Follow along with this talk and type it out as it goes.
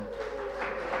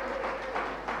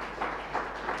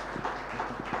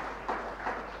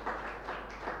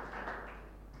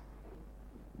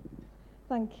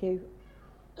Thank you.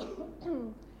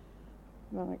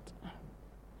 Right.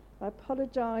 I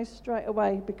apologise straight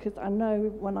away because I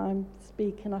know when I'm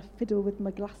speaking I fiddle with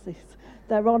my glasses.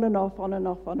 They're on and off, on and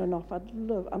off, on and off.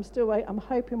 I'm still waiting. I'm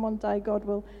hoping one day God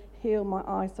will heal my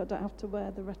eyes so I don't have to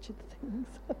wear the wretched things.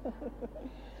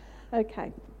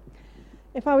 Okay.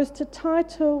 If I was to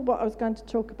title what I was going to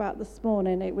talk about this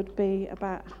morning, it would be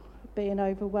about being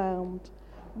overwhelmed.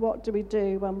 What do we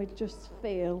do when we just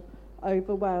feel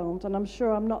overwhelmed? And I'm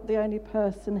sure I'm not the only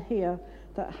person here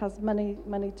that has many,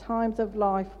 many times of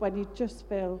life when you just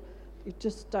feel you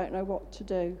just don't know what to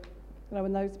do. You know,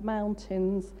 when those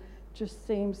mountains just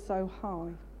seem so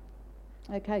high.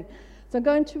 Okay, so I'm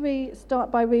going to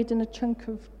start by reading a chunk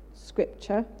of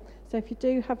scripture. So if you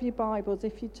do have your Bibles,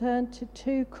 if you turn to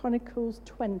 2 Chronicles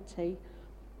 20.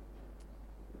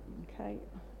 Okay.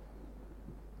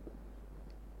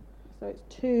 So it's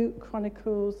 2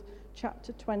 Chronicles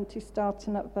chapter 20,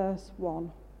 starting at verse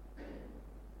 1.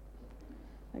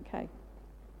 Okay.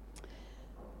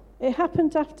 It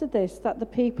happened after this that the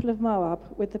people of Moab,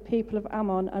 with the people of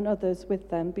Ammon and others with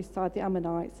them beside the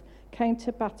Ammonites, came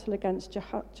to battle against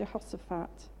Jehoshaphat.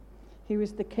 He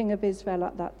was the king of Israel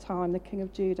at that time, the king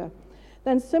of Judah.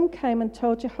 Then some came and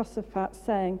told Jehoshaphat,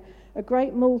 saying, "A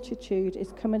great multitude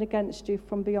is coming against you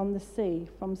from beyond the sea,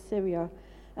 from Syria,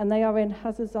 and they are in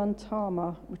Hazazon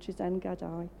Tamar," which is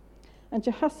En-Gedi. And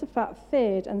Jehoshaphat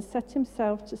feared and set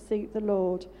himself to seek the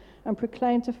Lord, and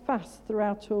proclaimed a fast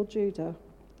throughout all Judah.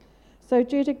 So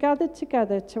Judah gathered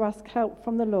together to ask help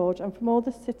from the Lord, and from all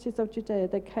the cities of Judea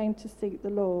they came to seek the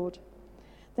Lord.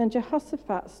 Then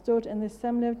Jehoshaphat stood in the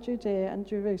assembly of Judea and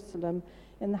Jerusalem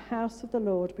in the house of the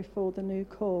Lord before the new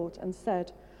court, and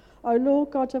said, "O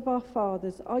Lord God of our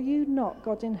fathers, are you not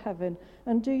God in heaven,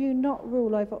 and do you not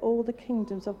rule over all the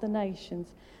kingdoms of the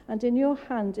nations? And in your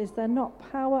hand is there not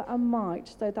power and might,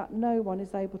 so that no one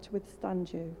is able to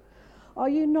withstand you? Are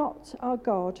you not our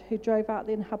God, who drove out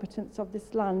the inhabitants of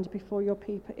this land before your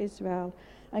people Israel,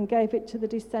 and gave it to the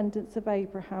descendants of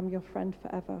Abraham, your friend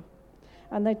forever?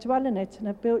 And they dwell in it, and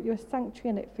have built you a sanctuary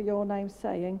in it for your name,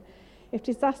 saying, if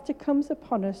disaster comes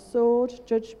upon us, sword,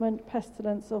 judgment,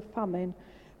 pestilence, or famine,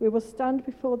 we will stand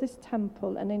before this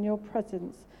temple and in your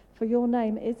presence, for your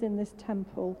name is in this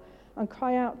temple, and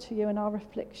cry out to you in our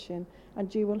affliction,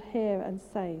 and you will hear and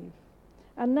save.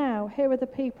 And now, here are the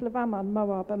people of Ammon,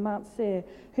 Moab, and Mount Seir,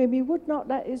 whom you would not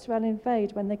let Israel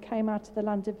invade when they came out of the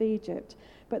land of Egypt,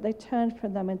 but they turned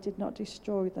from them and did not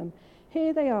destroy them.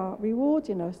 Here they are,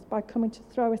 rewarding us by coming to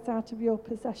throw us out of your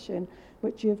possession,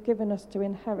 which you have given us to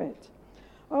inherit.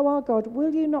 O our God,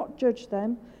 will you not judge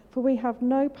them? For we have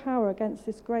no power against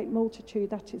this great multitude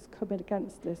that is coming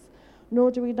against us, nor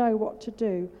do we know what to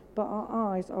do, but our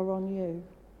eyes are on you."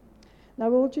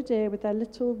 Now all Judea with their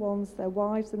little ones, their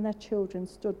wives and their children,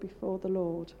 stood before the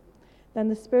Lord. Then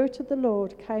the Spirit of the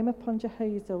Lord came upon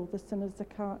Jehaziel, the son of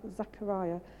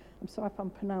Zechariah. I'm sorry if I'm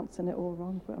pronouncing it all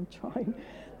wrong, but I'm trying.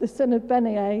 The son of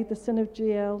Benaiah, the son of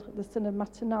Jeiel, the son of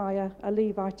Mattaniah, a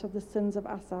Levite of the sons of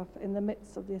Asaph, in the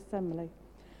midst of the assembly.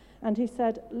 And he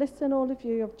said, "Listen, all of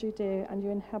you of Judea, and you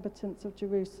inhabitants of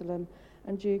Jerusalem,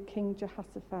 and you, King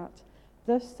Jehoshaphat.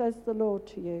 Thus says the Lord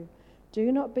to you,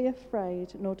 do not be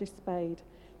afraid nor dismayed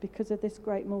because of this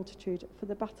great multitude, for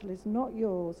the battle is not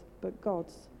yours, but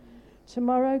God's.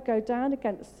 Tomorrow go down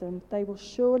against them. They will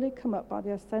surely come up by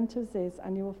the ascent of Ziz,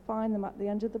 and you will find them at the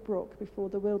end of the brook before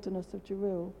the wilderness of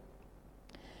Jeruel.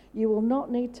 You will not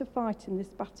need to fight in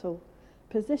this battle.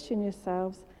 Position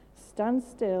yourselves, stand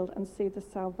still, and see the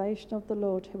salvation of the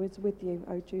Lord who is with you,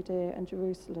 O Judea and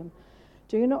Jerusalem.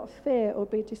 Do not fear or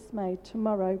be dismayed.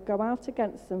 Tomorrow go out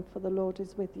against them, for the Lord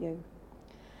is with you."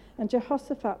 And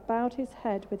Jehoshaphat bowed his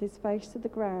head with his face to the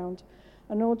ground,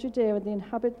 and all Judea and the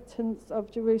inhabitants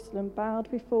of Jerusalem bowed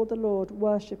before the Lord,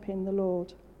 worshipping the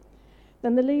Lord.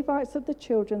 Then the Levites of the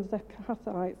children of the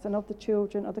Kohathites and of the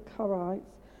children of the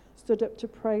Korahites stood up to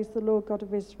praise the Lord God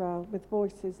of Israel with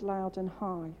voices loud and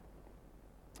high.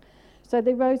 So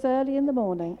they rose early in the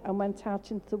morning and went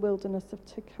out into the wilderness of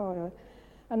Tekoa.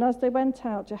 And as they went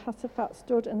out, Jehoshaphat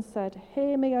stood and said,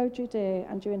 "Hear me, O Judea,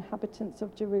 and you inhabitants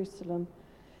of Jerusalem.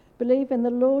 Believe in the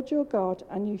Lord your God,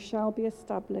 and you shall be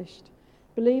established.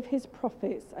 Believe his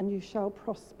prophets, and you shall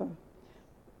prosper."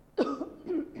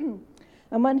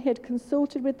 And when he had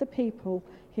consulted with the people,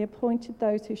 he appointed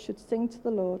those who should sing to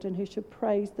the Lord and who should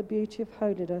praise the beauty of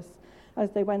holiness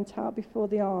as they went out before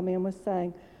the army, and were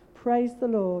saying, "Praise the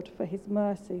Lord, for his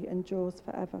mercy endures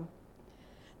forever."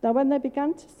 Now when they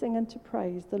began to sing and to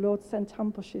praise, the Lord sent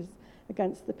ambushes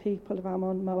against the people of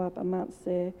Ammon, Moab, and Mount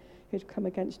Seir, who had come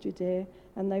against Judea,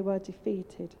 and they were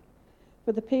defeated.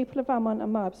 For the people of Ammon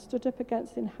and Moab stood up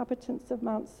against the inhabitants of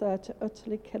Mount Seir to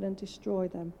utterly kill and destroy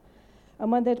them.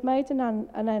 And when they'd made an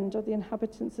end of the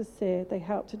inhabitants of Seir, they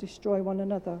helped to destroy one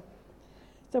another.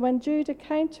 So when Judah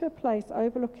came to a place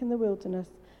overlooking the wilderness,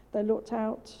 they looked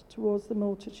out towards the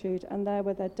multitude, and there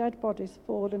were their dead bodies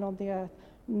fallen on the earth.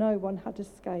 No one had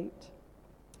escaped.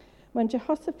 When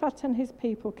Jehoshaphat and his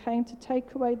people came to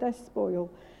take away their spoil,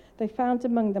 they found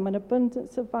among them an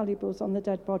abundance of valuables on the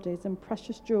dead bodies and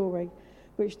precious jewellery,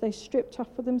 which they stripped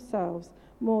off for themselves,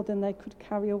 more than they could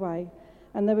carry away.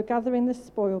 And they were gathering the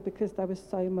spoil because there was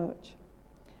so much.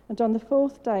 And on the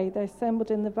fourth day they assembled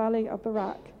in the valley of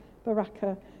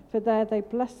Barakah, for there they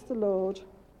blessed the Lord.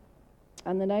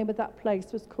 And the name of that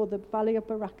place was called the Valley of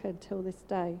Barakah until this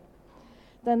day.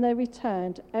 Then they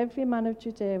returned, every man of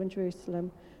Judea and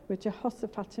Jerusalem, with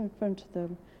Jehoshaphat in front of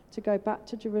them, to go back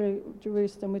to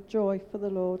Jerusalem with joy, for the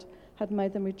Lord had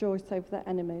made them rejoice over their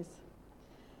enemies.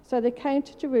 So they came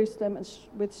to Jerusalem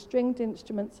with stringed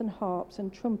instruments and harps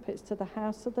and trumpets to the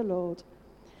house of the Lord.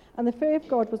 And the fear of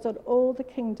God was on all the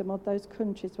kingdom of those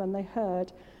countries when they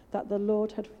heard that the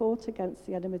Lord had fought against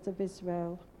the enemies of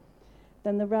Israel.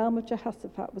 Then the realm of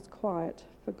Jehoshaphat was quiet,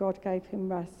 for God gave him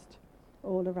rest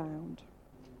all around.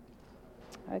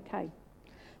 Okay,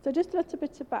 so just a little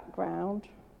bit of background.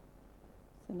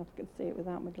 I don't know if I can see it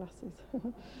without my glasses.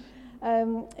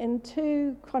 In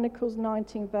 2 Chronicles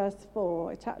 19 verse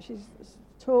 4, it actually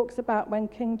talks about when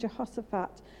King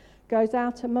Jehoshaphat goes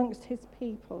out amongst his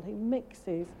people. He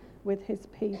mixes with his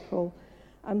people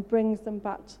and brings them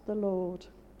back to the Lord.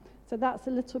 So that's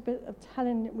a little bit of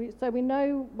telling. So we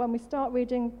know when we start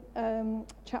reading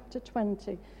chapter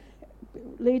 20,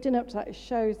 leading up to that, it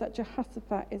shows that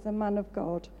Jehoshaphat is a man of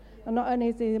God. And not only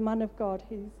is he a man of God,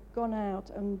 he's gone out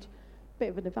and bit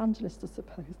of an evangelist, I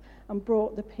suppose, and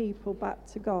brought the people back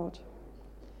to God.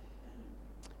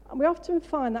 And we often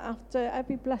find that after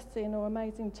every blessing or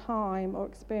amazing time or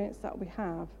experience that we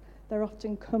have, there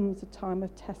often comes a time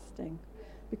of testing,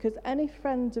 because any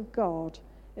friend of God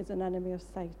is an enemy of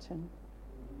Satan.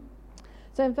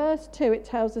 So in verse 2, it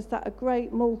tells us that a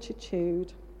great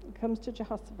multitude comes to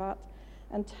Jehoshaphat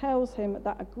and tells him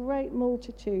that a great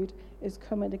multitude is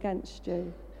coming against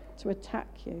you to attack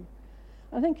you.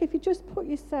 I think if you just put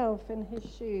yourself in his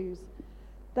shoes,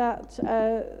 that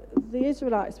the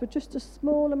Israelites were just a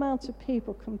small amount of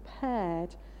people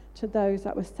compared to those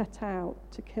that were set out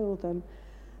to kill them.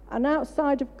 And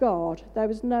outside of God, there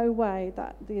was no way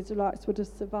that the Israelites would have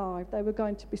survived. They were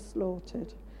going to be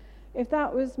slaughtered. If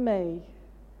that was me,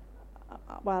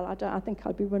 well, I think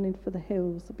I'd be running for the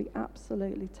hills. I'd be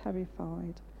absolutely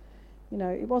terrified. You know,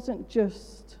 it wasn't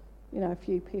just a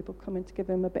few people coming to give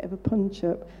him a bit of a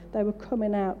punch-up. They were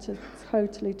coming out to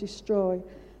totally destroy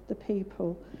the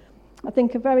people. I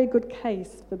think a very good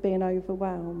case for being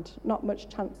overwhelmed, not much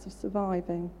chance of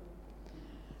surviving.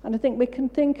 And I think we can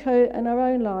think in our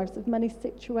own lives of many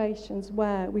situations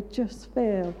where we just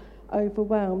feel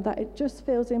overwhelmed, that it just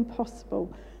feels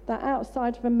impossible, that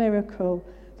outside of a miracle,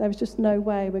 there is just no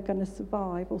way we're going to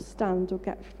survive or stand or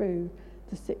get through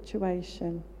the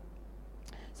situation.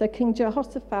 So King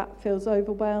Jehoshaphat feels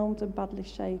overwhelmed and badly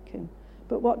shaken.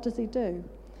 But what does he do?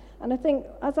 And I think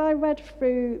as I read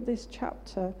through this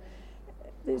chapter,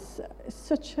 it's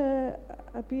such a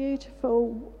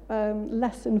beautiful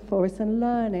lesson for us in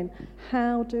learning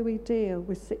how do we deal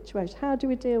with situations, how do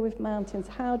we deal with mountains,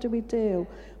 how do we deal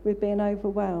with being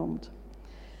overwhelmed.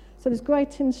 So there's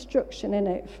great instruction in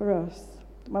it for us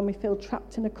when we feel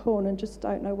trapped in a corner and just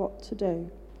don't know what to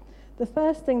do. The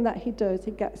first thing that he does,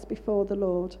 he gets before the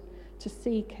Lord to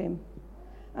seek him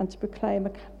and to proclaim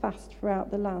a fast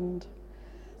throughout the land.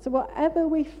 So whatever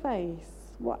we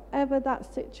face, whatever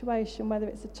that situation, whether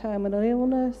it's a terminal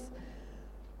illness,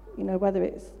 whether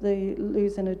it's the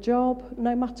losing a job,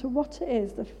 no matter what it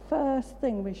is, the first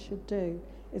thing we should do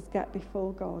is get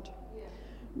before God. Yeah.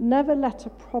 Never let a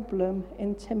problem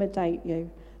intimidate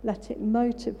you. Let it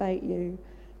motivate you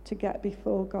to get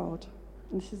before God.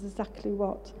 And this is exactly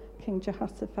what King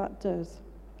Jehoshaphat does.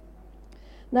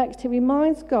 Next, he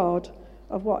reminds God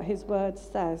of what his word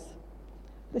says.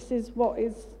 This is what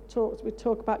we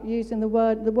talk about using the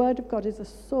word. The word of God is a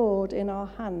sword in our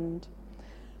hand.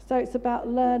 So it's about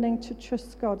learning to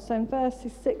trust God. So in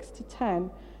verses 6 to 10,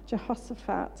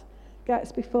 Jehoshaphat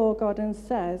gets before God and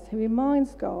says, he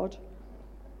reminds God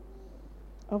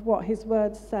of what his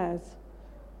word says.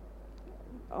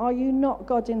 Are you not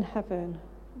God in heaven?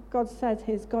 God says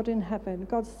he's God in heaven.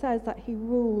 God says that he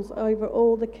rules over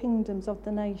all the kingdoms of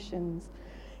the nations.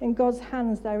 In God's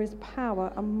hands there is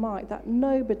power and might that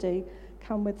nobody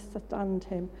can withstand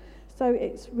him. So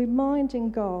it's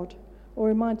reminding God, or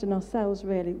reminding ourselves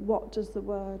really, what does the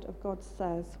word of God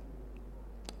says?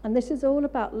 And this is all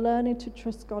about learning to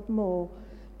trust God more,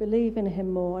 believe in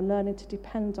him more, and learning to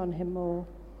depend on him more.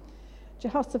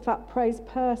 Jehoshaphat prays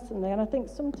personally, and I think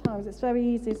sometimes it's very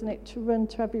easy, isn't it, to run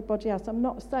to everybody else. I'm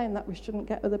not saying that we shouldn't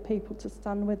get other people to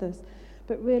stand with us,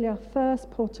 but really our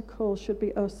first port of call should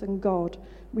be us and God.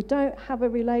 We don't have a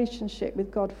relationship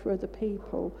with God for other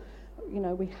people. You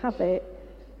know, we have it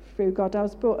through God. I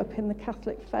was brought up in the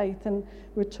Catholic faith, and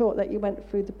we were taught that you went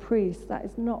through the priest. That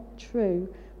is not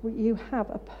true. You have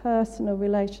a personal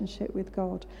relationship with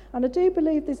God. And I do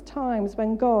believe there's times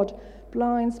when God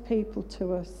blinds people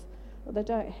to us, or they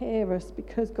don't hear us,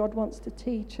 because God wants to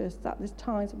teach us that there's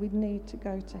times we need to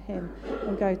go to him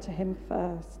and go to him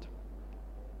first.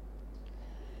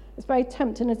 It's very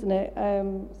tempting, isn't it?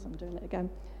 So I'm doing it again.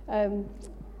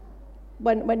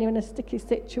 When you're in a sticky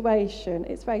situation,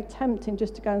 it's very tempting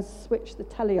just to go and switch the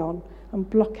telly on and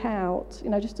block out,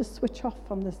 just to switch off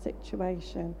from the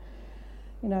situation,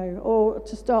 or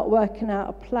to start working out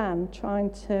a plan, trying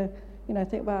to,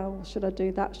 think, well, should I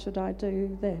do that? Should I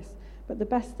do this? But the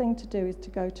best thing to do is to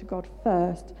go to God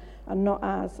first and not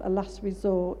as a last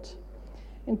resort.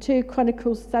 In 2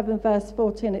 Chronicles 7 verse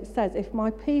 14 it says, "If my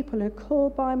people who call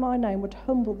by my name would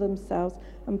humble themselves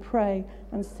and pray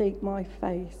and seek my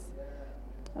face."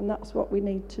 And that's what we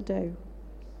need to do.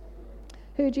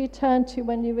 Who do you turn to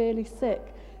when you're really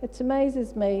sick? It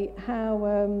amazes me how,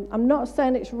 I'm not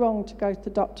saying it's wrong to go to the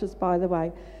doctors, by the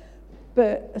way,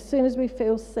 but as soon as we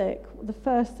feel sick, the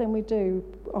first thing we do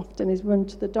often is run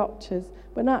to the doctors,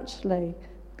 when actually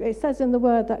it says in the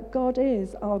word that God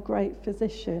is our great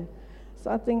physician. So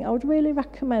I think I would really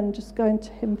recommend just going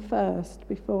to him first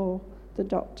before the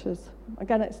doctors.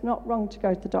 Again, it's not wrong to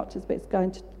go to the doctors, but it's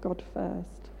going to God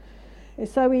first.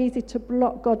 It's so easy to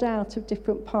block God out of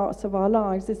different parts of our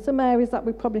lives. There's some areas that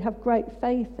we probably have great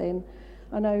faith in.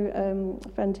 I know a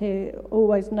friend here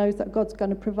always knows that God's going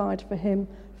to provide for him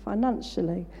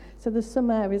financially. So there's some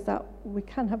areas that we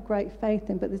can have great faith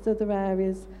in, but there's other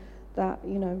areas that,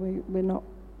 we're not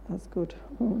as good.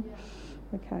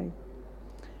 Okay.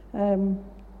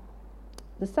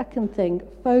 The second thing,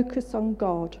 focus on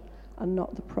God and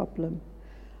not the problem.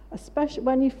 Especially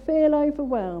when you feel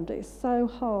overwhelmed, it's so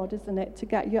hard, isn't it, to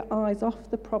get your eyes off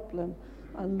the problem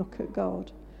and look at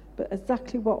God. But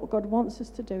exactly what God wants us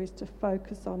to do is to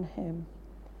focus on him.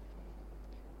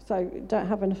 So, don't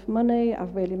have enough money,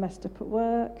 I've really messed up at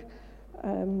work.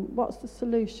 What's the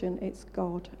solution? It's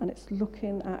God, and it's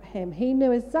looking at him. He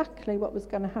knew exactly what was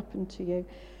going to happen to you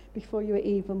before you were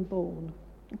even born.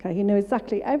 Okay, he knew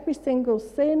exactly every single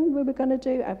sin we were going to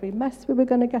do, every mess we were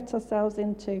going to get ourselves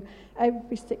into,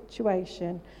 every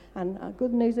situation. And our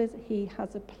good news is he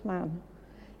has a plan.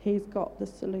 He's got the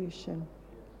solution.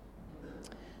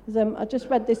 I just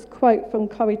read this quote from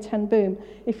Corrie ten Boom.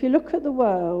 "If you look at the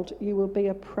world, you will be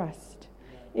oppressed.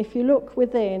 If you look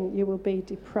within, you will be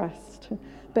depressed.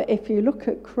 But if you look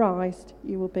at Christ,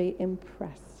 you will be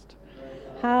impressed."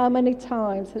 How many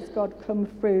times has God come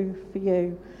through for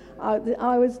you?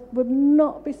 I would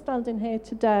not be standing here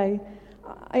today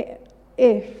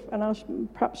and I'll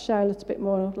perhaps share a little bit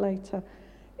more later,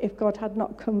 if God had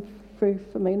not come through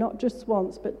for me, not just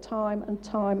once, but time and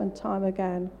time and time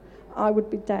again. I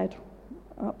would be dead,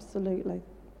 absolutely.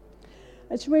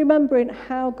 It's remembering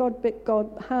how big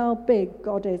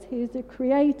God is. He is the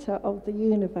creator of the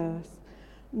universe,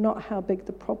 not how big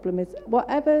the problem is.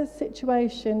 Whatever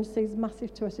situation seems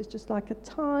massive to us is just like a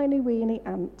tiny weeny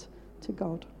ant to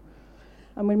God.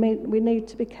 And we need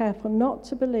to be careful not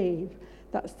to believe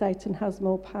that Satan has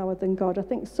more power than God. I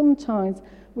think sometimes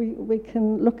we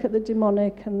can look at the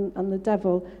demonic and the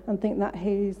devil and think that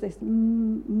he's this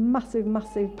massive,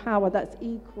 massive power that's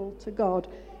equal to God.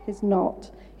 He's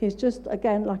not. He's just,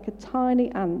 again, like a tiny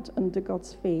ant under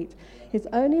God's feet. He's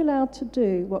only allowed to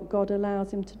do what God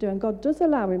allows him to do. And God does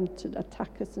allow him to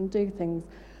attack us and do things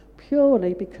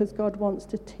purely because God wants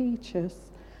to teach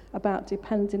us about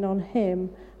depending on him,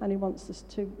 and he wants us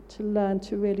to learn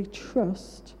to really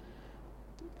trust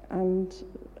and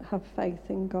have faith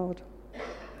in God.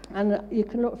 And you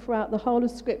can look throughout the whole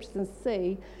of Scriptures and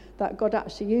see that God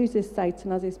actually uses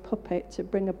Satan as his puppet to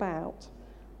bring about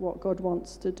what God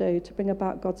wants to do, to bring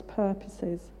about God's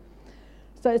purposes.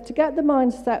 So it's to get the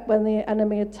mindset when the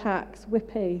enemy attacks,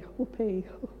 whoopee,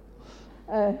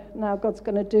 now God's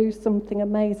going to do something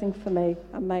amazing for me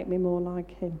and make me more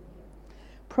like him.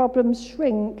 Problems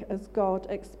shrink as God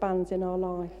expands in our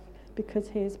life because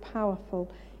he is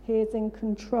powerful. He is in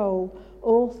control.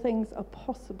 All things are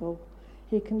possible.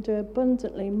 He can do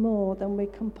abundantly more than we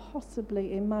can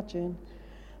possibly imagine.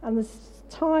 And there's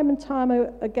time and time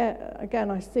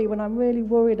again I see when I'm really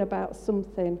worried about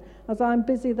something, as I'm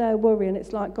busy there worrying,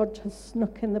 it's like God just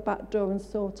snuck in the back door and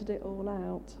sorted it all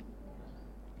out.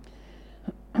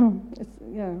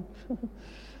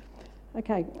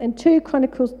 Okay, in 2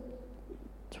 Chronicles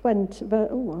 20,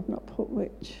 I've not put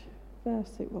which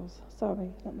verse it was. Sorry,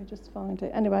 let me just find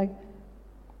it. Anyway,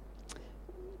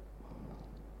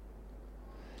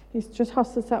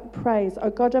 Jehoshaphat prays, O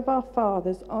God of our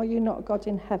fathers, are you not God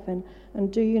in heaven,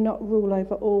 and do you not rule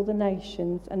over all the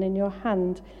nations? And in your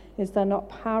hand is there not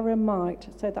power and might,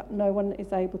 so that no one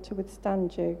is able to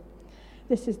withstand you?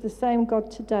 This is the same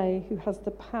God today who has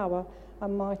the power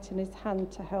and might in his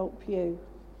hand to help you.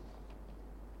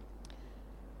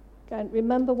 Again,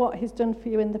 remember what he's done for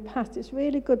you in the past. It's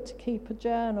really good to keep a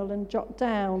journal and jot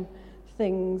down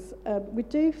things. We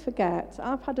do forget.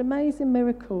 I've had amazing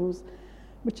miracles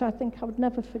which I think I would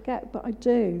never forget, but I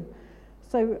do.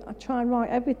 So I try and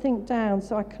write everything down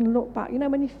so I can look back. You know,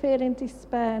 when you feel in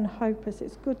despair and hopeless,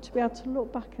 it's good to be able to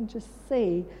look back and just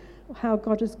see how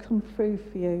God has come through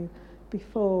for you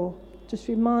before. Just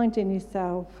reminding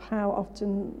yourself how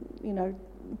often, you know,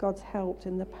 God's helped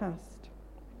in the past.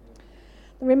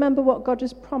 And remember what God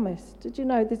has promised. Did you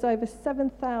know there's over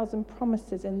 7,000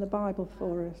 promises in the Bible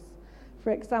for us?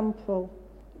 For example,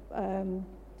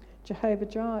 Jehovah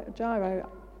Jireh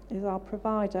is our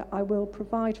provider. I will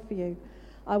provide for you.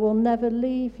 I will never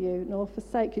leave you nor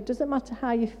forsake you. It doesn't matter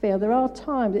how you feel. There are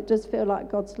times it does feel like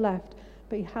God's left,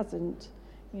 but he hasn't.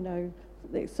 You know,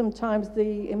 sometimes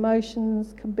the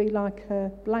emotions can be like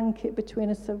a blanket between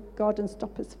us and God and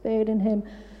stop us feeling him.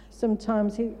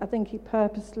 Sometimes I think he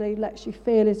purposely lets you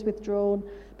feel he's withdrawn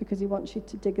because he wants you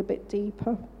to dig a bit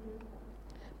deeper.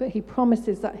 But he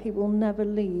promises that he will never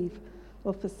leave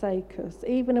or forsake us.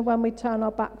 Even when we turn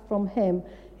our back from him,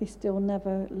 he still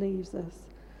never leaves us.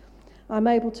 I'm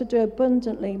able to do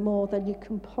abundantly more than you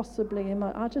can possibly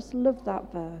imagine. I just love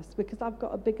that verse because I've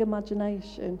got a big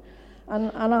imagination.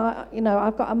 And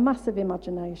I've got a massive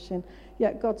imagination,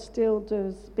 yet God still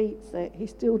beats it. He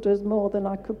still does more than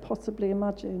I could possibly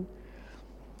imagine.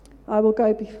 I will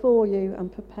go before you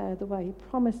and prepare the way. He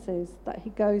promises that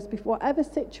he goes before whatever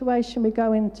situation we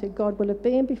go into, God will have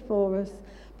been before us,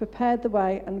 prepared the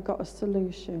way and got a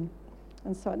solution.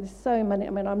 And so there's so many. I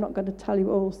mean, I'm not going to tell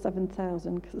you all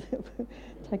 7,000 because it will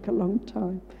take a long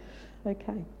time.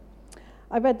 Okay.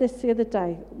 I read this the other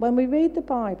day. When we read the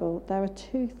Bible, there are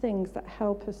 2 things that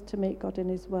help us to meet God in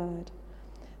his word.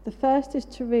 The first is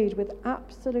to read with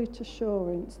absolute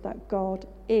assurance that God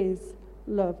is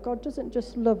love. God doesn't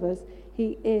just love us,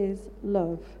 he is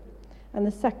love. And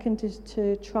the second is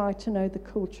to try to know the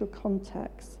cultural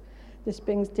context. This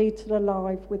brings detail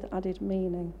alive with added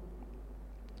meaning.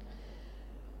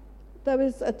 There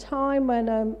was a time when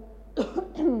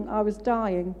I was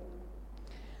dying,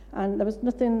 and there was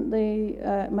nothing.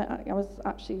 I was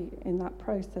actually in that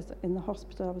process in the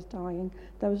hospital. I was dying.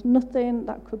 There was nothing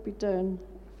that could be done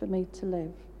for me to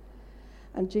live,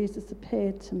 and Jesus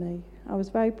appeared to me. I was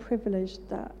very privileged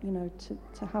that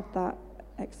to have that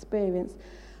experience.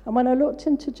 And when I looked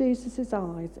into Jesus'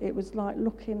 eyes, it was like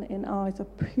looking in eyes of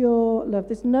pure love.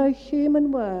 There's no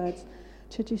human words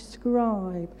to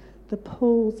describe the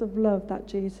pools of love that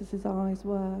Jesus' eyes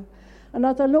were. And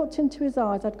as I looked into his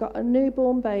eyes, I'd got a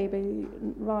newborn baby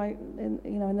right in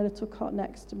the little cot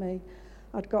next to me.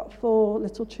 I'd got 4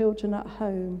 little children at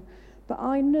home. But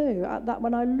I knew that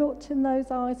when I looked in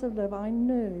those eyes of love, I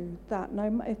knew that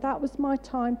if that was my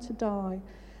time to die,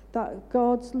 that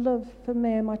God's love for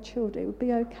me and my children, it would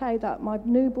be okay, that my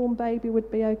newborn baby would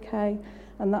be okay,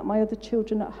 and that my other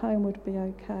children at home would be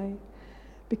okay.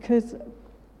 Because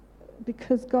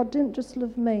God didn't just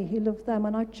love me, he loved them.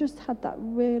 And I just had that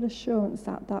real assurance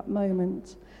at that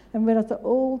moment, and realised that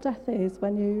all death is,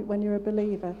 when you're a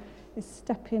believer, is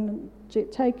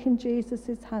taking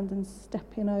Jesus' hand and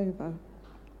stepping over.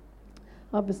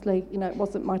 Obviously, it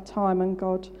wasn't my time, and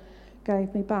God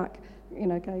gave me back,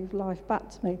 gave life back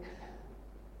to me.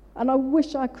 And I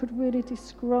wish I could really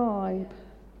describe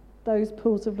those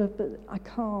pools of love, but I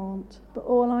can't. But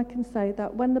all I can say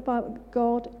that when the Bible,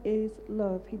 God is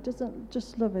love. He doesn't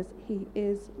just love us, he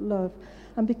is love.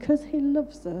 And because he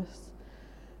loves us,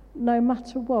 no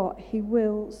matter what, he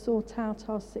will sort out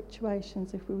our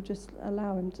situations if we'll just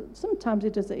allow him to. Sometimes he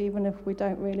does it even if we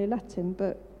don't really let him,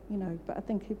 but I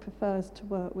think he prefers to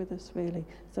work with us really,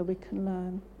 so we can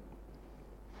learn.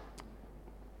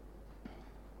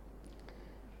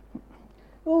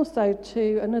 Also,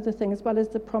 another thing, as well as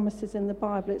the promises in the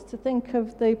Bible, it's to think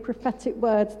of the prophetic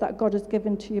words that God has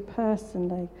given to you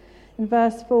personally. In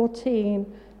verse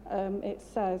 14, it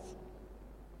says,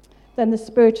 Then the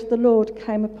Spirit of the Lord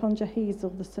came upon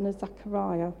Jehaziel, the son of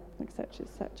Zechariah, etc.,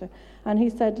 etc. And he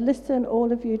said, "Listen,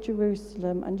 all of you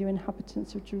Jerusalem and you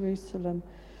inhabitants of Jerusalem,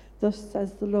 thus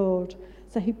says the Lord."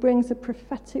 So he brings a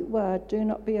prophetic word, "Do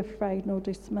not be afraid nor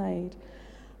dismayed."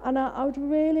 And I would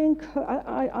really encourage,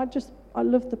 I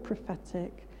love the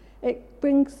prophetic. It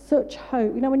brings such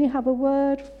hope. You know, when you have a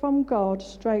word from God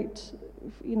straight,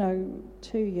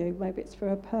 to you, maybe it's for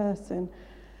a person,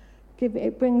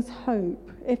 it brings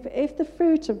hope. If the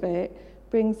fruit of it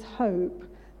brings hope,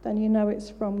 then you know it's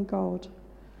from God.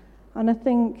 And I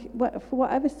think for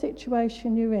whatever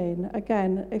situation you're in,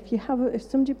 again, if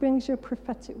somebody brings you a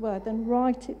prophetic word, then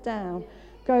write it down.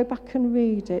 Go back and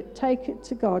read it. Take it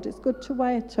to God. It's good to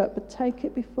weigh it up, but take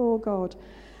it before God.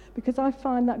 Because I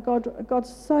find that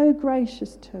God's so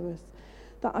gracious to us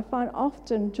that I find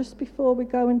often just before we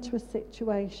go into a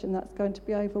situation that's going to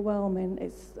be overwhelming,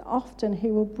 it's often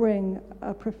he will bring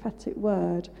a prophetic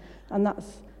word, and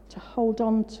that's to hold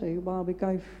on to while we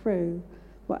go through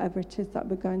whatever it is that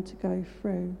we're going to go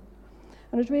through.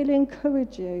 And I'd really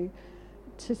encourage you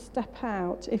to step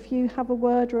out. If you have a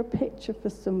word or a picture for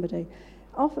somebody,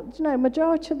 often,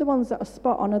 majority of the ones that are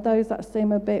spot on are those that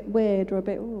seem a bit weird or a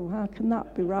bit, how can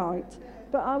that be right?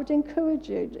 But I would encourage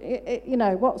you,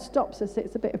 what stops us,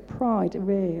 it's a bit of pride,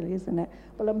 really, isn't it?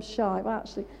 Well, I'm shy. Well,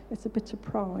 actually, it's a bit of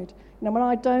pride. When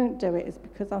I don't do it, it's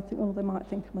because I think, they might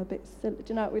think I'm a bit silly,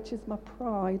 which is my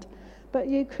pride. But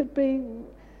you could be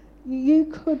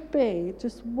bringing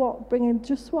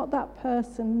just what that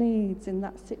person needs in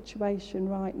that situation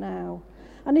right now.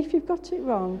 And if you've got it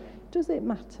wrong, does it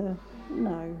matter?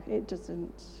 No, it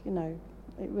doesn't.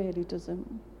 It really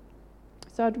doesn't.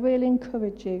 So I'd really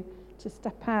encourage you to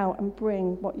step out and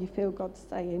bring what you feel God's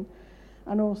saying.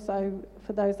 And also,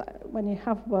 for those that, when you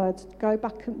have words, go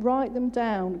back and write them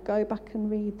down, go back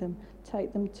and read them,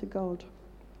 take them to God.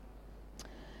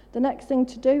 The next thing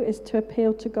to do is to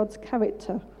appeal to God's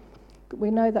character. We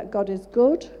know that God is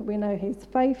good, we know he's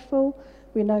faithful,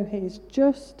 we know he's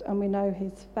just, and we know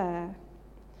he's fair.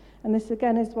 And this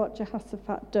again is what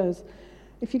Jehoshaphat does.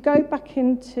 If you go back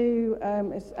into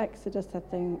it's Exodus, I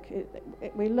think,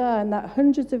 we learn that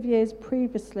hundreds of years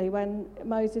previously, when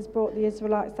Moses brought the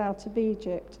Israelites out of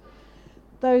Egypt,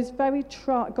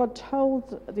 God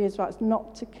told the Israelites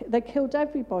not to. They killed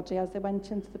everybody as they went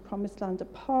into the Promised Land,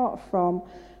 apart from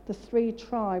the 3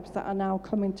 tribes that are now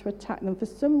coming to attack them. For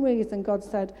some reason, God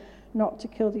said not to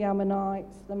kill the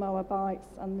Ammonites, the Moabites,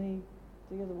 and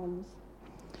the other ones.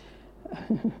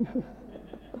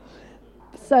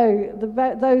 So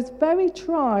those very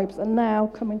tribes are now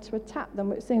coming to attack them,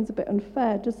 which seems a bit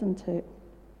unfair, doesn't it?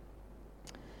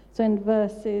 So in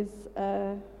verses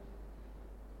 10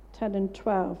 and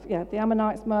 12, the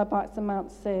Ammonites, Moabites, and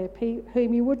Mount Seir,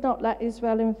 whom you would not let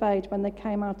Israel invade when they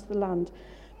came out of the land,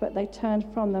 but they turned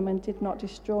from them and did not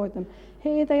destroy them.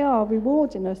 Here they are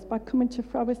rewarding us by coming to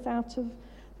throw us out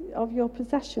of your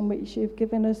possession, which you've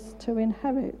given us to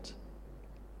inherit.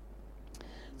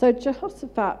 So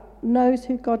Jehoshaphat knows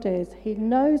who God is. He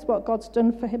knows what God's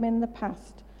done for him in the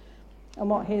past and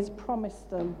what he has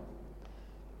promised them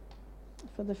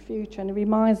for the future, and he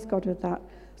reminds God of that.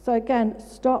 So again,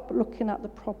 stop looking at the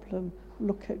problem,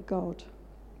 look at God.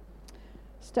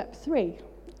 Step 3,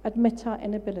 admit our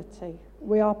inability.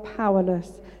 We are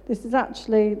powerless. This is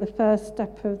actually the first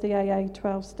step of the AA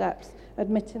 12 steps,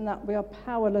 admitting that we are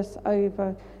powerless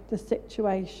over the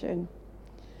situation.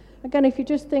 Again, if you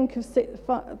just think of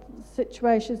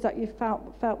situations that you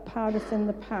felt powerless in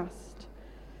the past,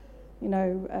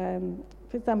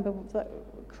 for example,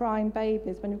 crying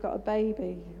babies, when you've got a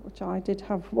baby, which I did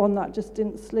have one that just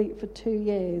didn't sleep for 2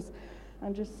 years,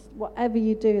 and just whatever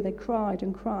you do, they cried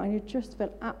and cried, and you just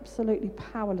feel absolutely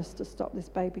powerless to stop this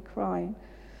baby crying.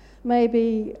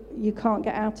 Maybe you can't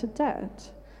get out of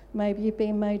debt. Maybe you're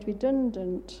being made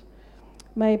redundant.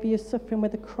 Maybe you're suffering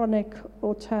with a chronic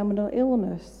or terminal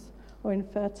illness, or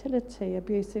infertility,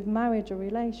 abusive marriage or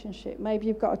relationship. Maybe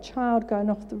you've got a child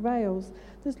going off the rails.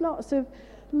 There's lots and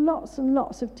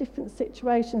lots of different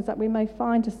situations that we may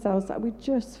find ourselves that we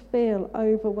just feel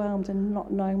overwhelmed and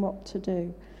not knowing what to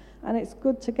do. And it's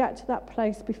good to get to that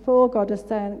place before God and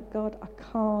saying, God, I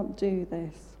can't do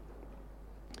this.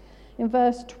 In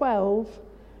verse 12,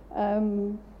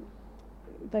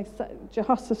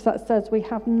 Jehoshaphat says, we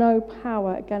have no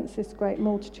power against this great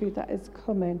multitude that is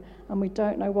coming, and we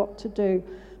don't know what to do,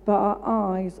 but our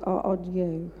eyes are on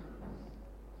you.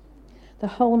 The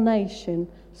whole nation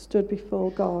stood before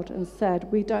God and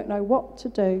said, we don't know what to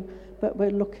do, but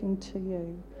we're looking to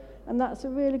you. And that's a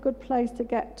really good place to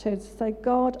get to say,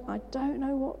 God, I don't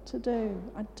know what to do.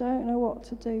 I don't know what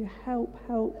to do. Help,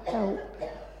 help, help.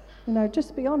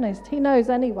 Just be honest. He knows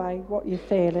anyway what you're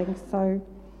feeling, so,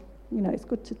 it's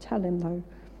good to tell him, though.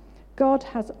 God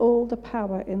has all the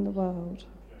power in the world.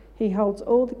 He holds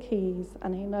all the keys,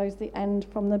 and he knows the end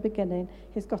from the beginning.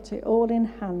 He's got it all in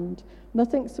hand.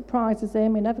 Nothing surprises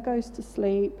him. He never goes to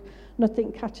sleep.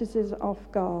 Nothing catches us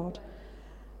off guard.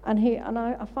 And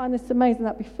I find this amazing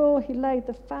that before he laid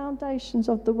the foundations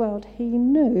of the world, he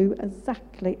knew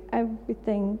exactly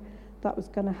everything that was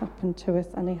going to happen to us,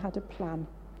 and he had a plan.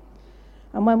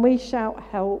 And when we shout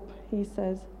help, he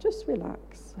says, just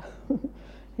relax.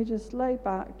 He just lay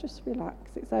back, just relax.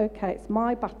 It's okay. It's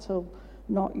my battle,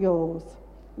 not yours.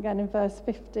 Again, in verse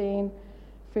 15,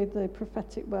 through the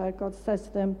prophetic word, God says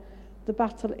to them, the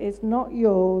battle is not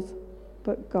yours,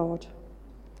 but God.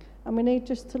 And we need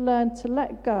just to learn to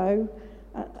let go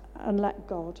and let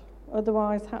God.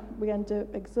 Otherwise, we end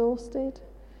up exhausted,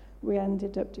 we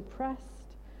ended up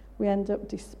depressed, we end up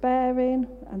despairing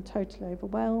and totally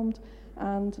overwhelmed,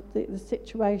 and the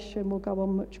situation will go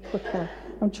on much quicker.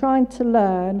 I'm trying to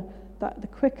learn that the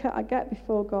quicker I get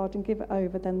before God and give it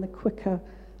over, then the quicker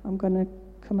I'm going to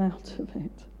come out of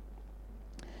it.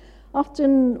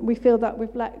 Often we feel that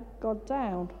we've let God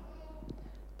down.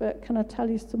 But can I tell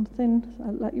you something?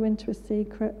 I'll let you into a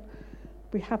secret.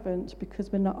 We haven't,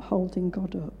 because we're not holding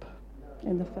God up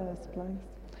in the first place.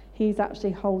 He's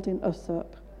actually holding us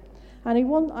up.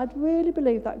 And I'd really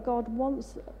believe that God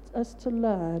wants us to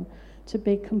learn to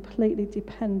be completely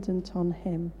dependent on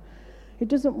him. He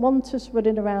doesn't want us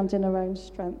running around in our own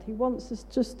strength. He wants us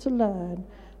just to learn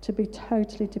to be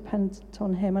totally dependent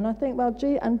on him. And I think,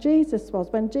 Jesus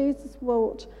was. When Jesus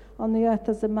walked on the earth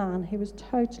as a man, he was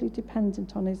totally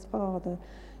dependent on his Father.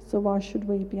 So why should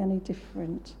we be any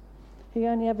different? He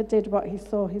only ever did what he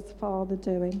saw his Father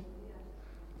doing.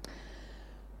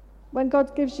 When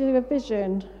God gives you a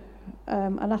vision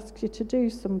and asks you to do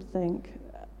something,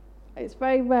 it's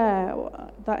very rare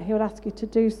that he'll ask you to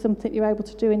do something you're able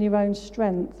to do in your own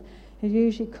strength. He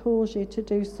usually calls you to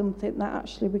do something that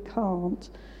actually we can't,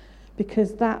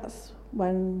 because that's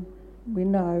when we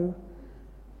know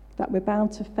that we're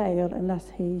bound to fail unless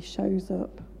he shows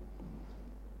up.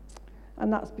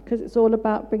 And that's because it's all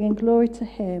about bringing glory to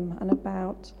him and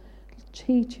about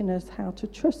teaching us how to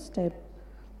trust him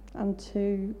and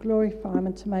to glorify him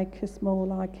and to make us more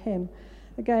like him.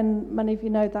 Again, many of you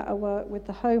know that I work with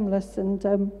the homeless, and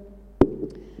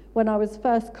when I was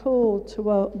first called to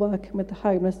working with the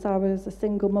homeless, I was a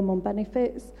single mum on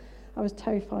benefits. I was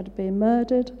terrified of being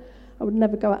murdered. I would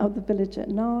never go out of the village at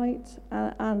night,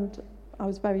 and I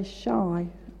was very shy.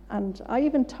 And I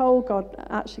even told God,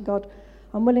 actually, God,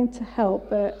 I'm willing to help,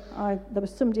 but there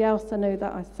was somebody else I knew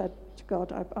that I said to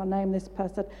God, I named this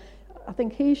person, I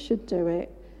think he should do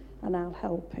it, and I'll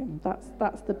help him.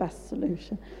 That's the best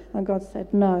solution. And God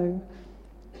said, no,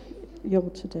 you're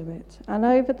to do it. And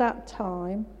over that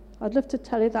time, I'd love to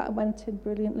tell you that I went in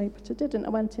brilliantly, but I didn't. I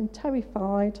went in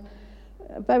terrified,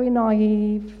 very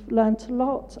naive, learnt a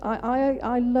lot.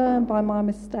 I learn by my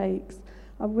mistakes.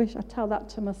 I wish I tell that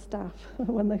to my staff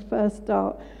when they first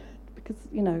start, because,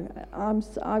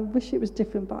 I wish it was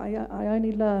different, but I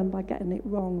only learn by getting it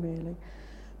wrong, really.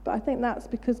 But I think that's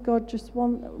because God he just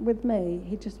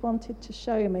wanted to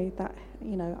show me that,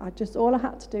 all I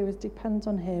had to do was depend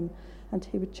on him, and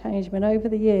he would change me. And over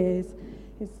the years,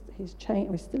 he's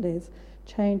changed, he still is,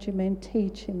 changing me and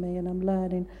teaching me, and I'm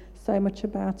learning so much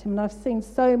about him. And I've seen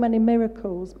so many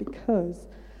miracles because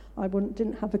I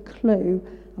didn't have a clue,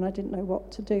 and I didn't know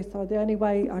what to do. So the only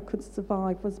way I could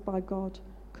survive was by God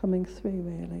coming through,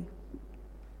 really.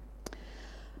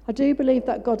 I do believe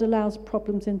that God allows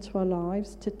problems into our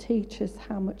lives to teach us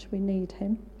how much we need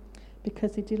him,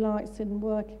 because he delights in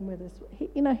working with us.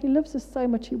 He loves us so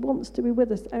much. He wants to be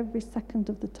with us every second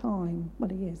of the time. Well,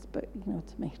 he is, but you know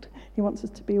what I mean. He wants us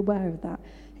to be aware of that.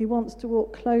 He wants to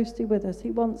walk closely with us.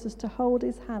 He wants us to hold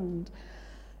his hand,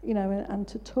 and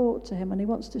to talk to him. And he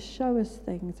wants to show us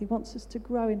things. He wants us to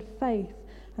grow in faith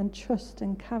and trust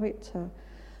and character.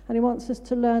 And he wants us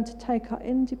to learn to take our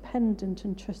independence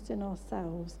and trust in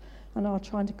ourselves and our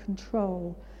trying to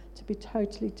control, to be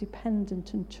totally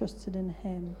dependent and trusted in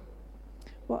him.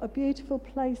 What a beautiful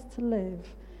place to live.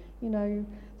 The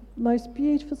most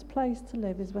beautiful place to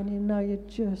live is when you know you're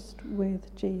just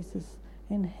with Jesus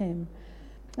in him.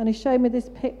 And he showed me this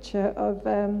picture of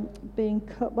being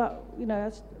cut. Well,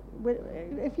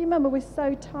 if you remember, we're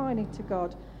so tiny to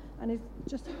God, and he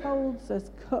just holds us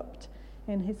cupped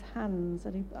in his hands,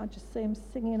 and I just see him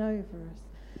singing over us.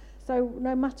 So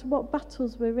no matter what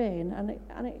battles we're in,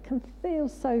 and it can feel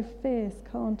so fierce,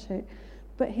 can't it?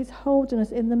 But he's holding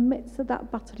us in the midst of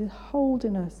that battle. He's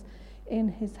holding us in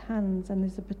his hands, and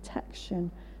there's a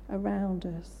protection around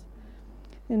us.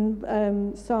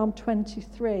 In Psalm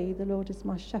 23, the Lord is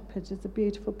my shepherd, is a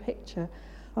beautiful picture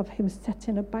of him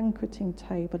setting a banqueting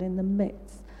table in the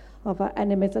midst of our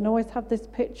enemies. And I always have this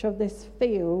picture of this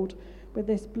field with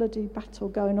this bloody battle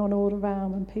going on all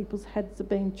around, and people's heads are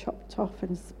being chopped off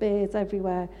and spears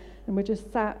everywhere. And we're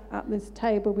just sat at this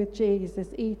table with Jesus,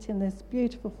 eating this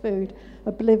beautiful food,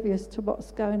 oblivious to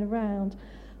what's going around.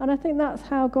 And I think that's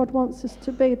how God wants us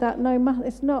to be, that no matter,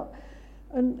 it's not,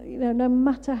 and no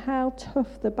matter how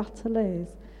tough the battle is,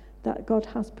 that God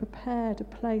has prepared a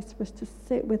place for us to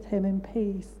sit with him in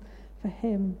peace, for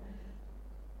him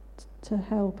to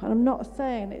help. And I'm not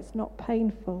saying it's not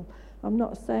painful. I'm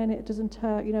not saying it doesn't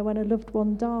hurt. When a loved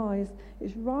one dies,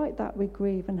 it's right that we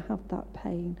grieve and have that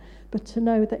pain. But to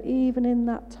know that even in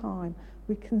that time,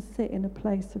 we can sit in a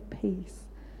place of peace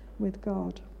with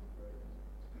God.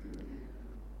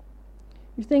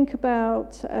 You think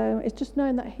about, it's just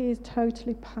knowing that he is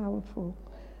totally powerful.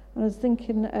 And I was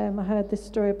thinking, I heard this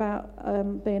story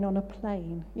about being on a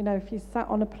plane. If you sat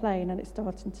on a plane and it's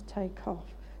starting to take off,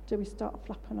 do we start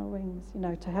flapping our wings,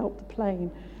 to help the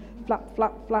plane? Flap,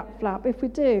 flap, flap, flap. If we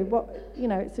do,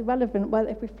 it's irrelevant. Well,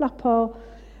 if we flap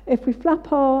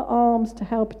our arms to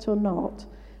help it or not,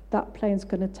 that plane's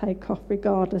going to take off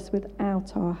regardless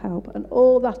without our help. And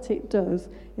all that it does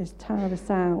is tire us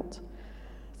out.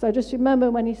 So just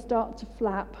remember when you start to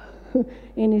flap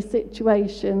in your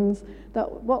situations, that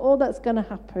all that's going to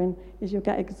happen is you'll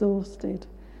get exhausted.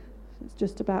 It's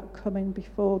just about coming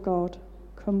before God.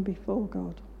 Come before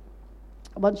God.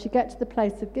 Once you get to the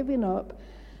place of giving up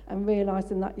and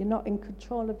realising that you're not in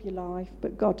control of your life,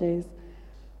 but God is,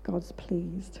 God's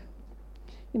pleased.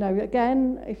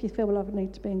 Again, if you feel, well, I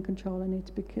need to be in control, I need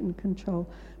to be in control.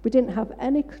 We didn't have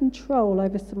any control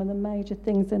over some of the major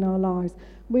things in our lives.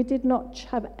 We did not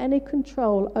have any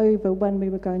control over when we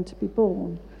were going to be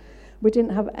born. We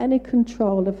didn't have any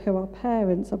control of who our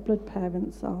parents, our blood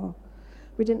parents are.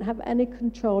 We didn't have any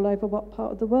control over what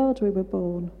part of the world we were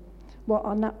born, what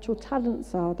our natural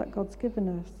talents are that God's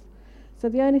given us. So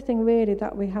the only thing really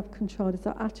that we have control is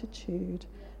our attitude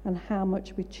and how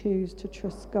much we choose to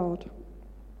trust God.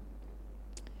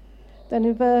 Then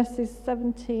in verses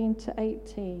 17 to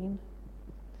 18,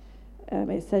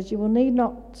 it says, you will need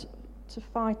not to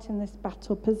fight in this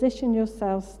battle. Position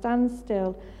yourselves, stand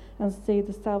still, and see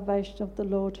the salvation of the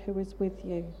Lord who is with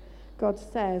you. God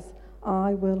says,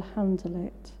 I will handle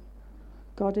it.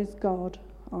 God is God,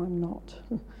 I'm not.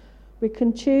 We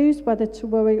can choose whether to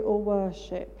worry or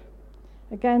worship.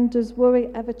 Again, does worry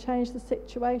ever change the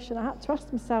situation? I had to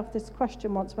ask myself this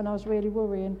question once when I was really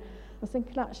worrying. I was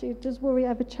thinking, actually, does worry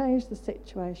ever change the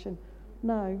situation?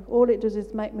 No. All it does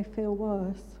is make me feel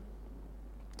worse.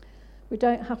 We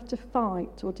don't have to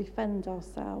fight or defend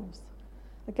ourselves.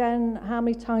 Again, how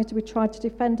many times do we try to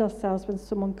defend ourselves when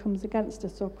someone comes against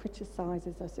us or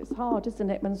criticises us? It's hard,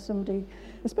 isn't it, when somebody,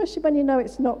 especially when you know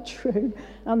it's not true,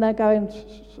 and they're going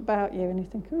about you, and you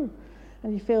think, ooh,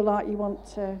 and you feel like you want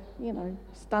to,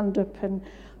 stand up. And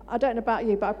I don't know about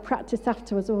you, but I practice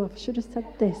afterwards, I should have said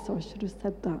this or I should have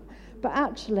said that. But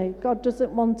actually, God doesn't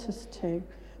want us to.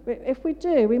 If we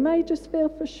do, we may just feel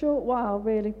for a short while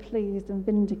really pleased and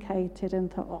vindicated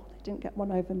and thought, oh, they didn't get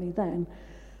one over me then.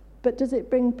 But does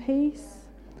it bring peace?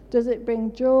 Does it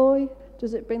bring joy?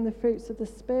 Does it bring the fruits of the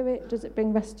Spirit? Does it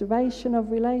bring restoration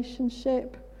of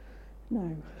relationship?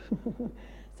 No.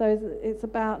 So it's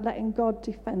about letting God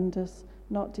defend us,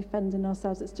 not defending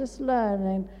ourselves. It's just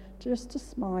learning just to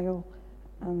smile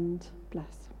and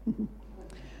bless.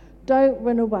 Don't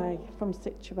run away from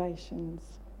situations.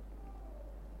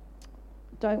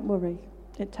 Don't worry.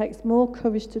 It takes more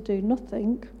courage to do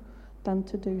nothing than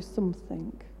to do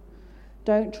something.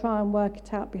 Don't try and work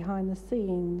it out behind the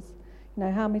scenes.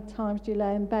 How many times do you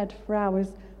lay in bed for hours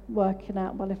working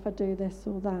out, well, if I do this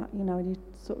or that, and it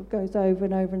sort of goes over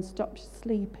and over and stops you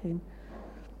sleeping.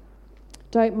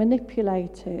 Don't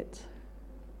manipulate it.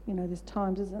 There's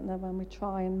times, isn't there, when we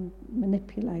try and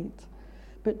manipulate,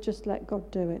 but just let God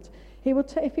do it. He will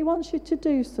if he wants you to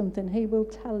do something, he will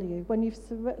tell you when you've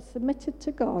submitted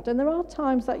to God. And there are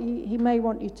times that he may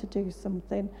want you to do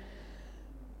something,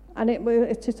 and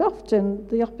it is often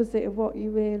the opposite of what you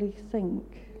really think.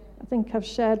 I think I've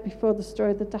shared before the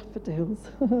story of the daffodils.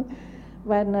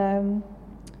 When,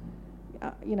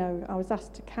 I was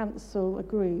asked to cancel a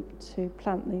group to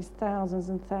plant these thousands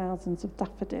and thousands of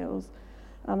daffodils.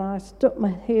 And I stuck my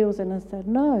heels in and said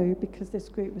no, because this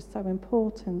group was so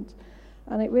important.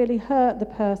 And it really hurt the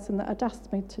person that had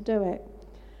asked me to do it.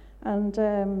 And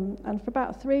for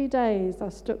about 3 days, I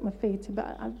stuck my feet in,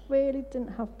 but I really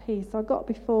didn't have peace. I got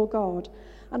before God,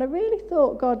 and I really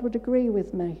thought God would agree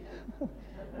with me.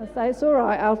 I say, it's all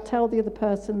right, I'll tell the other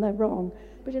person they're wrong.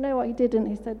 But you know what he didn't?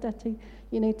 He said, Detty,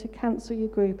 you need to cancel your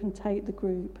group and take the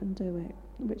group and do it,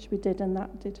 which we did, and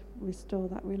that did restore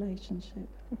that relationship.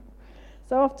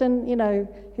 So often,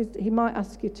 he might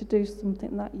ask you to do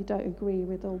something that you don't agree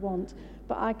with or want,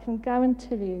 but I can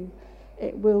guarantee you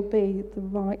it will be the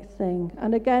right thing.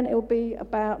 And again, it will be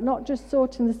about not just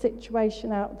sorting the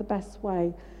situation out the best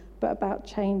way, but about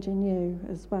changing you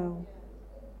as well.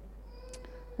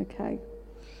 Okay.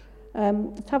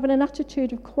 It's having an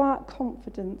attitude of quiet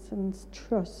confidence and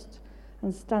trust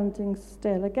and standing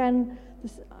still. Again,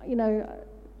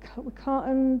 we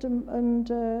can't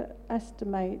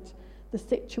underestimate the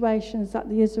situations that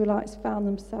the Israelites found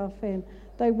themselves in.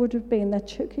 They would have been,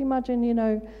 can you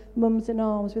imagine, mums in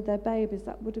arms with their babies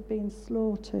that would have been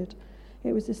slaughtered.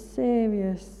 It was a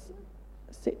serious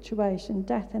situation,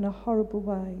 death in a horrible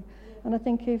way. And I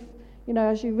think if,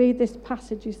 as you read this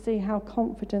passage, you see how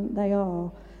confident they are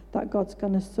that God's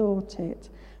going to sort it.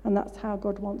 And that's how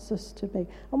God wants us to be.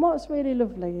 And what's really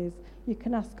lovely is you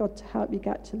can ask God to help you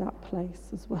get to that place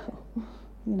as well.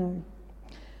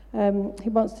 He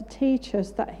wants to teach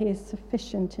us that he is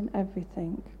sufficient in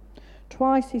everything.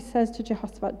 Twice he says to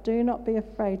Jehoshaphat, do not be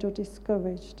afraid or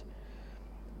discouraged.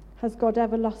 Has God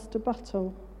ever lost a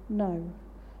battle? No.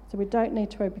 So we don't need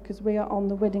to worry because we are on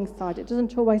the winning side. It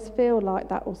doesn't always feel like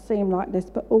that or seem like this,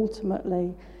 but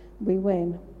ultimately we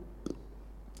win.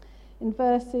 In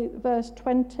verse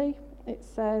 20, it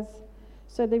says,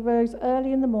 so they rose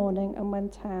early in the morning and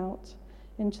went out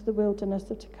into the wilderness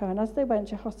of Tekoa. And as they went,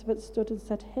 Jehoshaphat stood and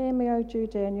said, hear me, O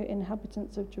Judea and you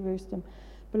inhabitants of Jerusalem.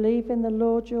 Believe in the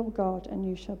Lord your God and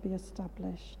you shall be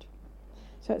established.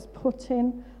 So it's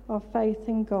putting our faith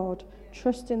in God,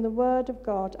 trusting the word of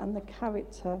God and the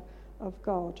character of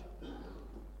God.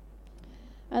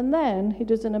 And then he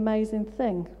does an amazing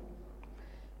thing.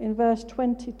 In verse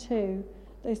 22,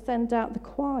 they send out the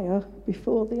choir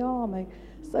before the army.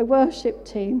 So worship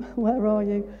team, where are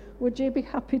you? Would you be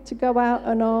happy to go out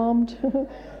unarmed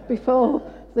before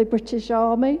the British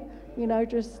Army,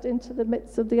 just into the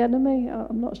midst of the enemy?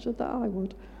 I'm not sure that I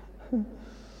would.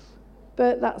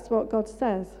 But that's what God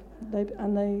says.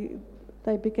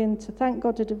 They begin to thank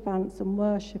God in advance and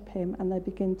worship him, and they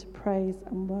begin to praise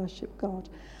and worship God.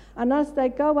 And as they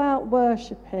go out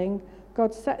worshipping,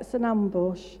 God sets an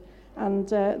ambush, and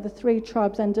the three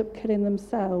tribes end up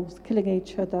killing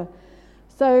each other.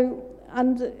 So,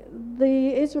 and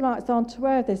the Israelites aren't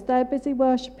aware of this. They're busy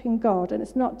worshipping God, and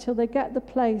it's not till they get to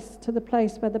the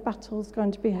place where the battle's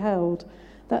going to be held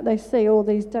that they see all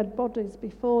these dead bodies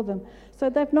before them. So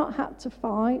they've not had to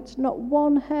fight. Not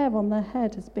one hair on their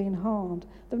head has been harmed.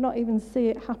 They've not even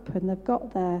seen it happen. They've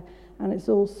got there, and it's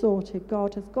all sorted.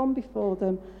 God has gone before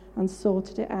them and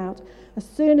sorted it out. As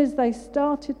soon as they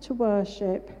started to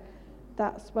worship,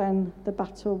 that's when the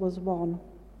battle was won.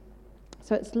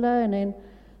 So it's learning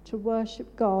to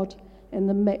worship God in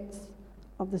the midst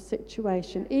of the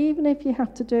situation, even if you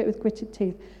have to do it with gritted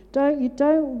teeth.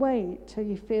 Don't wait till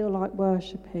you feel like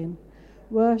worshipping.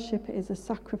 Worship is a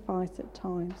sacrifice at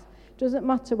times. It doesn't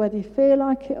matter whether you feel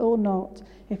like it or not.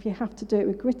 If you have to do it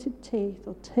with gritted teeth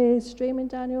or tears streaming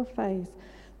down your face,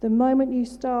 the moment you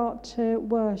start to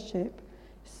worship,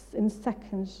 in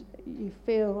seconds you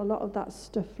feel a lot of that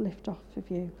stuff lift off of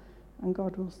you, and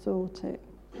God will sort it.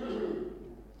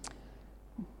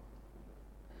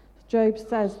 Job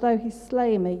says, though he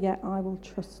slay me, yet I will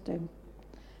trust him.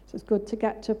 So it's good to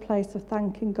get to a place of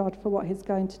thanking God for what he's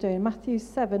going to do. In Matthew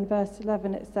 7, verse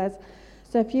 11, it says,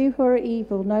 so if you who are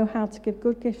evil know how to give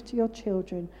good gifts to your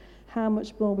children, how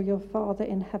much more will your Father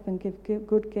in heaven give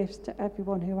good gifts to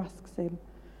everyone who asks him?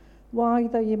 Why,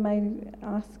 though you may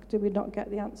ask, do we not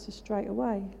get the answer straight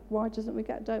away? Why don't we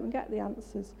get the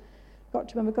answers? Got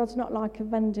to remember, God's not like a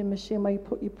vending machine where you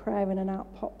put your prayer in and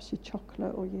out pops your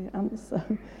chocolate or your answer.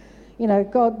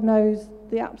 God knows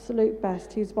the absolute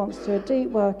best. He wants to do a deep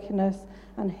work in us,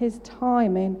 and his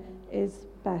timing is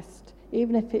best.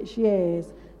 Even if it's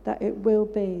years, that it will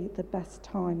be the best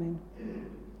timing.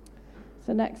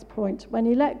 So next point. When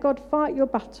you let God fight your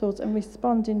battles and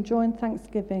respond in joy and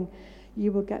thanksgiving,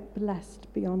 you will get blessed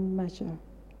beyond measure.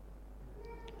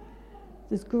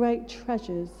 There's great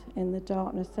treasures in the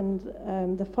darkness,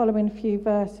 and the following few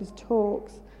verses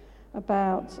talks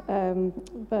about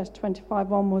verse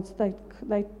 25 onwards.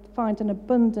 They find an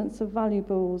abundance of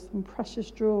valuables and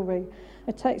precious jewellery.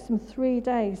 It takes them 3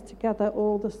 days to gather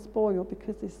all the spoil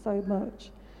because there's so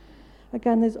much.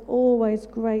 Again, there's always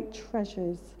great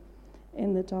treasures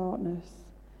in the darkness.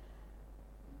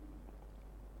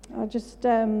 I just,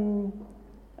 again,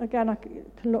 I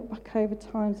can look back over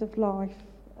times of life.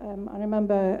 I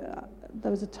remember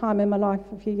there was a time in my life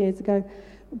a few years ago,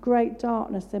 great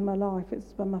darkness in my life. It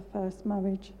was when my first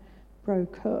marriage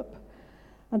broke up.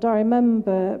 And I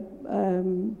remember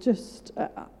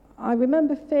I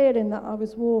remember feeling that I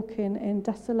was walking in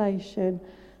desolation,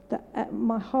 that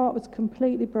my heart was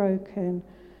completely broken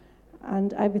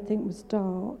and everything was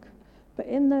dark. But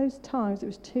in those times, it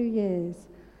was 2 years,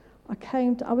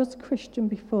 I was a Christian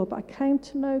before, but I came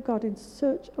to know God in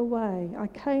such a way. I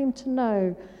came to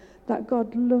know that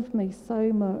God loved me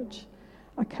so much.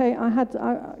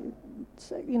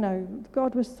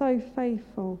 God was so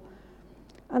faithful.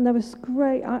 And there was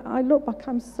great, I look back,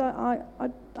 I'm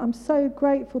so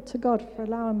grateful to God for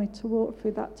allowing me to walk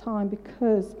through that time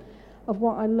because of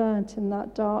what I learnt in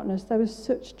that darkness. There were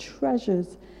such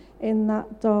treasures in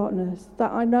that darkness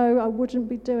that I know I wouldn't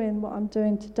be doing what I'm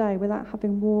doing today without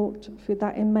having walked through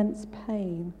that immense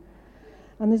pain.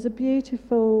 And there's a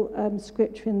beautiful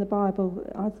scripture in the Bible,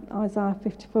 Isaiah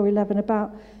 54:11,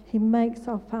 about he makes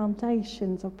our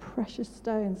foundations of precious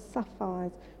stones,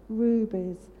 sapphires,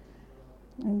 rubies.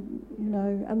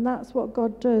 And that's what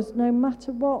God does. No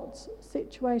matter what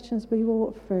situations we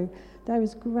walk through, there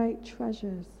is great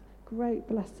treasures, great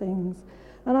blessings.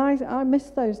 And I miss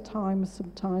those times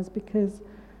sometimes because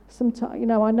sometimes,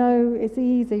 I know it's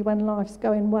easy when life's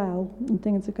going well and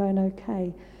things are going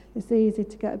okay. It's easy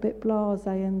to get a bit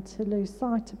blasé and to lose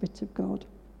sight a bit of God.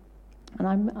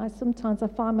 And I sometimes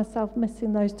find myself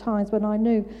missing those times when I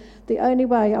knew the only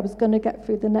way I was going to get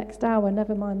through the next hour,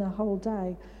 never mind the whole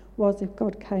day, was if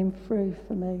God came through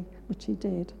for me, which he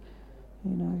did,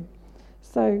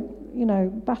 So,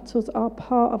 battles are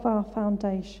part of our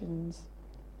foundations.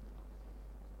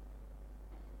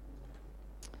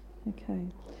 Okay.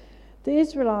 The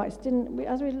Israelites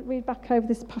as we read back over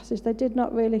this passage, they did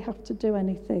not really have to do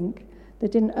anything. They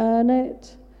didn't earn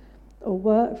it or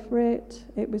work for it.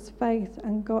 It was faith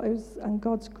and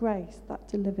God's grace that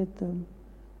delivered them,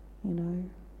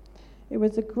 It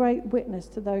was a great witness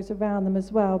to those around them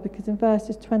as well, because in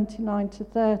verses 29 to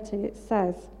 30 it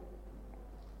says,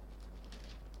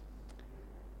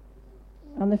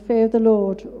 "And the fear of the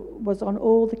Lord was on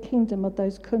all the kingdom of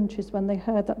those countries when they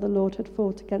heard that the Lord had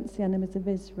fought against the enemies of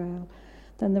Israel.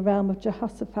 Then the realm of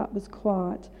Jehoshaphat was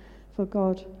quiet, for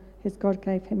his God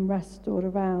gave him rest all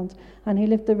around, and he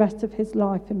lived the rest of his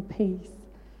life in peace."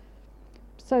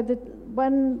 So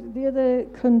when the other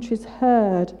countries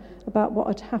heard about what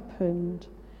had happened,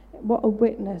 what a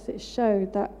witness, it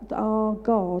showed that our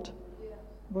God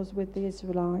was with the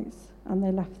Israelites and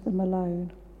they left them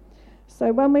alone.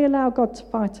 So when we allow God to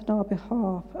fight on our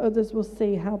behalf, others will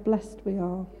see how blessed we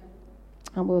are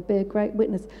and will be a great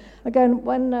witness. Again,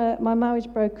 when my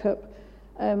marriage broke up,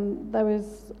 I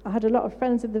had a lot of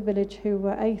friends in the village who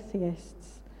were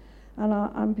atheists. And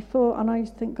I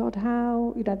used to think, God,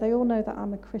 how, they all know that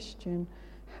I'm a Christian.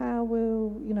 How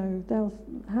will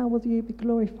you be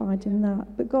glorified in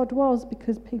that? But God was,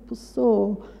 because people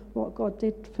saw what God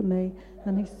did for me,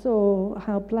 and he saw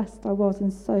how blessed I was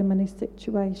in so many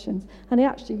situations. And he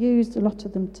actually used a lot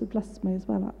of them to bless me as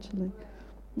well, actually.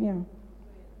 Yeah.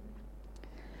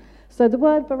 So the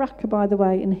word baraka, by the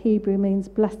way, in Hebrew means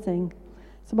blessing.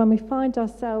 So when we find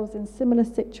ourselves in similar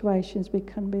situations, we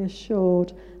can be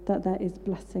assured that there is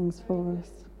blessings for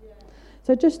us.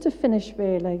 So just to finish,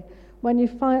 really, when you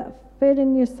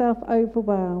feeling yourself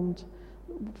overwhelmed,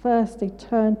 firstly,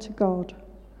 turn to God.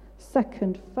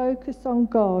 Second, focus on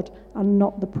God and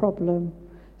not the problem.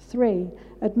 3,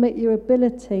 admit your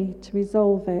ability to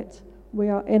resolve it.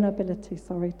 Inability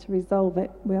to resolve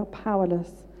it. We are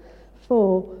powerless.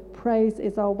 4, praise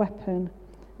is our weapon.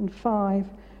 And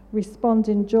 5, respond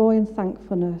in joy and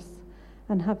thankfulness.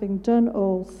 And having done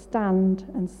all, stand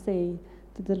and see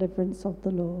the deliverance of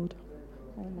the Lord.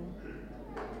 Amen.